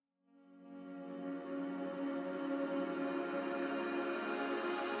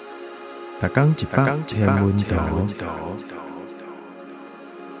逐天一百天文图，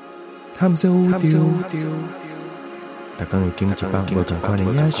探索宇宙。逐天会经一百无同款的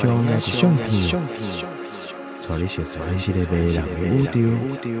影像也是相片，带你熟悉认识的迷人的宇宙。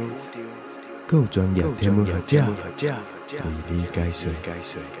还有专业天文学者为你解说。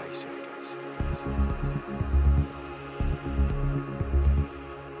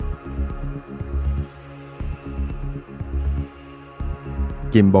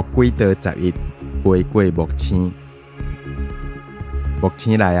近木轨道11，飞过木星。木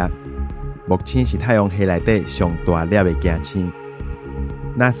星内啊，木星是太阳系内底上大粒的行星。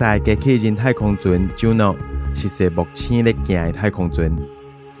NASA 的机器人太空船 Juno 是说木星咧行的太空船，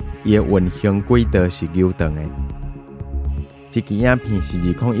伊的运行轨道是扭转的。这支影片是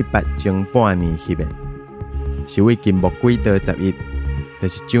2018前半年翕的，是为近木轨道11，就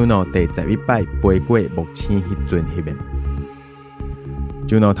是 Juno 第11摆飞过木星迄阵翕的。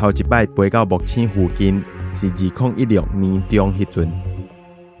Juno 头一摆飞到木星附近是2016年中迄阵。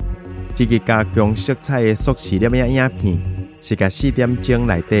这个加强色彩的缩时摄影影片，是甲4点钟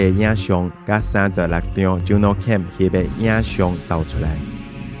内底的影像甲36张 Juno Cam 翕的影像导出来。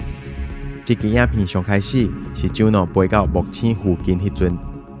这个影片上开始是 Juno 飞到木星附近迄阵，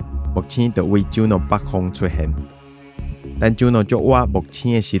木星就为 Juno 北方出现。但 Juno 足倚木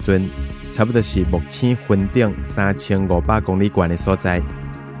星的时阵，差不多是木星云顶3500公里远的所在，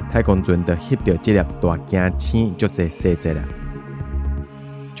太空船就翕到这粒大行星足侪细节啦。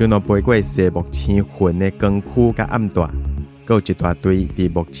Juno 飞过西木星云的光区甲暗带，还有一大堆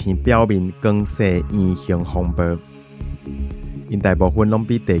伫木星表面光细圆形风暴，因大部分拢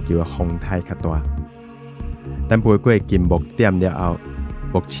比地球的风态较大。等飞过近木点了后，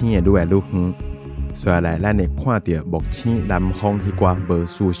木星会愈来愈远，接下来咱会看到木星南方迄寡无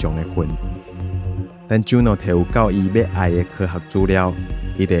视上的云。但 Juno 摕有够伊要爱的科学资料，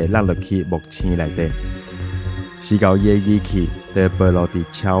伊就会落入去木星内底。时到伊的仪器就暴露伫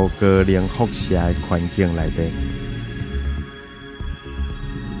超高能辐射的环境内底。